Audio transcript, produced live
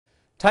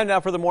Time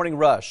now for the morning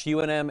rush.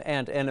 UNM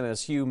and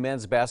NMSU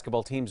men's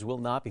basketball teams will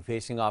not be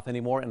facing off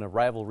anymore in a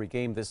rivalry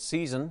game this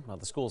season. Well,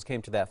 the schools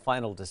came to that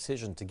final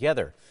decision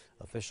together.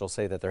 Officials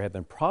say that there have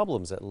been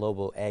problems at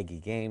Lobo Aggie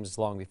games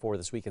long before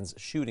this weekend's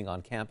shooting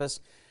on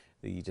campus.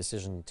 The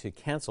decision to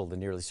cancel the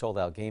nearly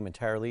sold-out game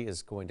entirely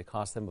is going to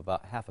cost them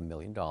about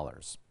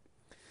 $500,000.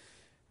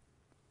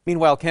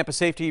 Meanwhile, campus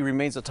safety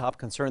remains a top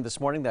concern this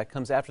morning. That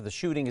comes after the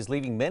shooting is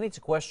leaving many to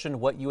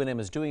question what UNM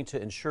is doing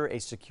to ensure a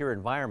secure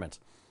environment.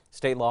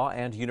 State law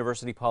and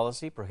university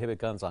policy prohibit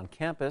guns on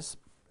campus.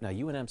 Now,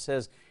 UNM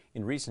says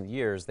in recent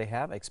years they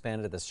have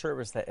expanded the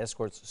service that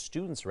escorts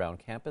students around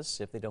campus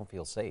if they don't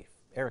feel safe.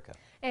 Erica.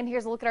 And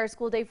here's a look at our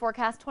school day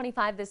forecast.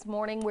 25 this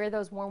morning. Wear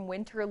those warm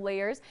winter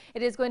layers.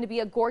 It is going to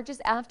be a gorgeous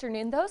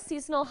afternoon, though.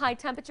 Seasonal high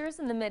temperatures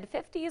in the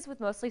mid-50s with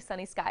mostly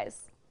sunny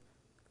skies.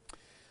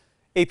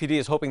 APD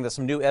is hoping that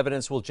some new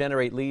evidence will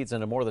generate leads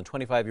in a more than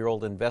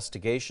 25-year-old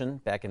investigation.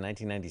 Back in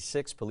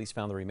 1996, police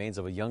found the remains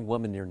of a young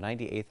woman near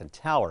 98th and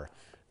Tower.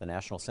 The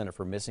National Center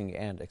for Missing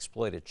and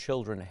Exploited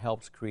Children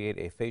helped create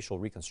a facial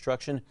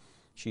reconstruction.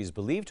 She's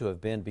believed to have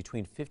been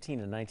between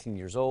 15 and 19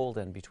 years old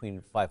and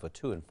between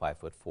 5'2" and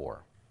 5'4".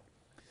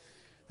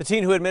 The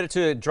teen who admitted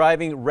to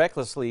driving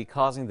recklessly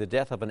causing the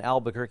death of an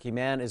Albuquerque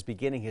man is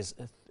beginning her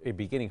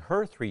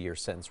 3-year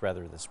sentence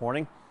this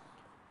morning.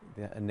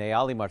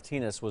 Nayeli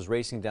Martinez was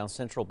racing down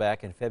Central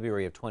back in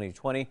February of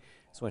 2020.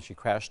 That's when she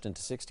crashed into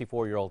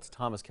 64-year-old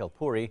Thomas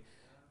Kelpuri.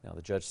 Now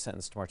the judge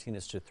sentenced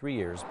Martinez to 3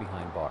 years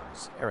behind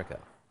bars. Erica.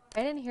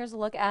 And here's a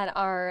look at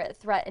our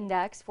threat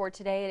index for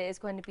today. It is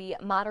going to be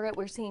moderate.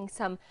 We're seeing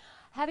some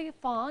heavy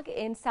fog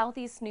in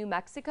southeast New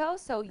Mexico,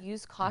 so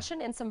use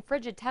caution, and some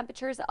frigid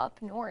temperatures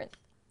up north.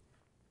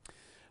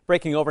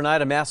 Breaking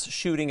overnight, a mass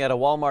shooting at a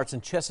Walmart in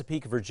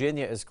Chesapeake,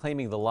 Virginia is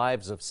claiming the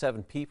lives of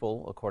 7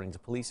 people, according to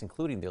police,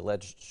 including the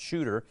alleged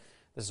shooter.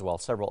 This is while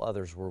several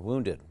others were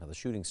wounded. Now, the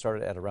shooting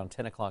started at around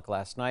 10 o'clock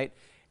last night,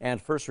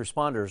 and first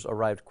responders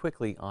arrived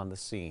quickly on the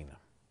scene.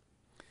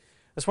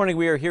 This morning,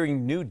 we are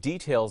hearing new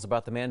details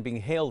about the man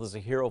being hailed as a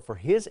hero for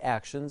his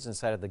actions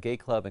inside of the gay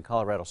club in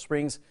Colorado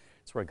Springs.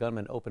 It's where a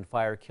gunman opened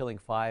fire, killing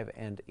 5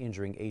 and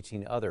injuring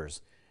 18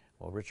 others.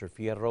 Well, Richard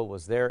Fierro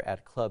was there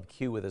at Club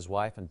Q with his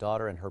wife and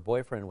daughter and her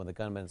boyfriend when the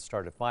gunman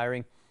started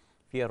firing.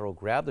 Fierro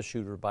grabbed the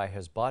shooter by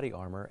his body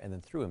armor and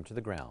then threw him to the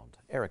ground.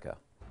 Erica.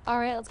 All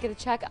right, let's get a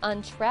check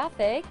on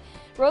traffic.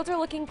 Roads are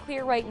looking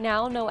clear right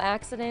now. No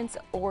accidents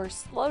or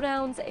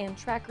slowdowns, and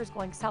trackers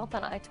going south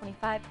on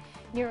I-25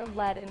 near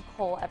Lead and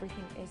Cole.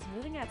 Everything is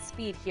moving at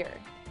speed here.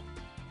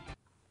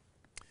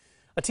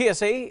 A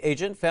TSA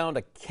agent found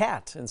a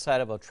cat inside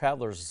of a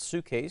traveler's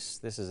suitcase.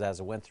 This is as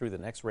it went through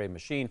the X-ray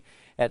machine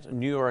at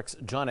New York's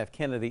John F.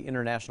 Kennedy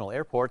International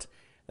Airport.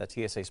 The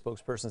TSA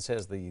spokesperson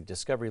says the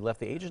discovery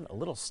left the agent a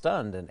little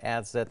stunned and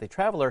adds that the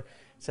traveler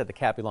said the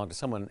cat belonged to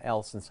someone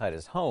else inside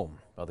his home.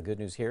 Well, the good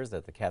news here is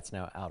that the cat's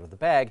now out of the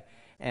bag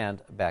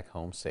and back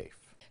home safe.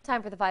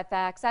 Time for the 5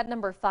 facts. At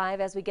number 5,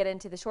 as we get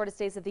into the shortest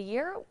days of the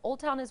year, Old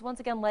Town is once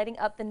again lighting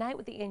up the night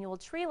with the annual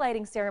tree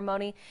lighting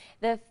ceremony.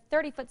 The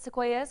 30-foot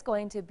sequoia is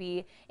going to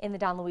be in the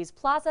Don Luis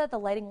Plaza. The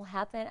lighting will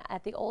happen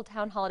at the Old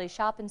Town Holiday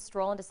Shop and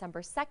Stroll on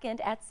December 2nd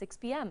at 6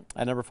 p.m.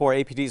 At number 4,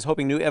 APD is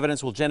hoping new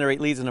evidence will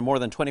generate leads in a more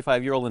than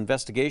 25-year-old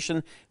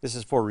investigation. This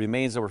is for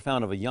remains that were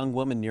found of a young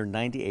woman near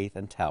 98th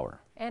and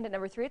Tower. And at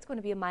number 3, it's going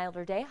to be a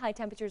milder day. High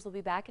temperatures will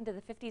be back into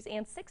the 50s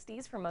and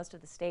 60s for most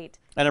of the state.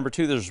 At number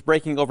 2, there's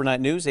breaking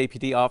overnight news.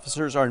 APD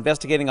officers are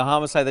investigating a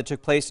homicide that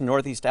took place in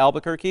northeast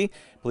Albuquerque.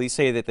 Police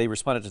say that they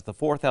responded to the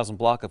 4,000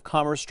 block of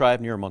Commerce Drive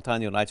near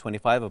Montaño and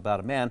I-25 about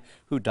a man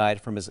who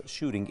died from his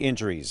shooting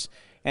injuries.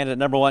 And at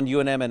number 1,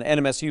 UNM and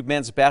NMSU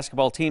men's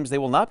basketball teams, they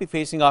will not be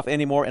facing off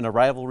anymore in a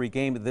rivalry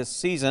game this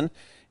season.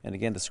 And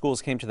again, the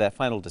schools came to that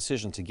final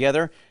decision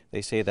together.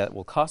 They say that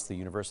will cost the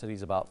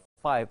universities about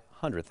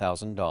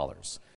 $500,000.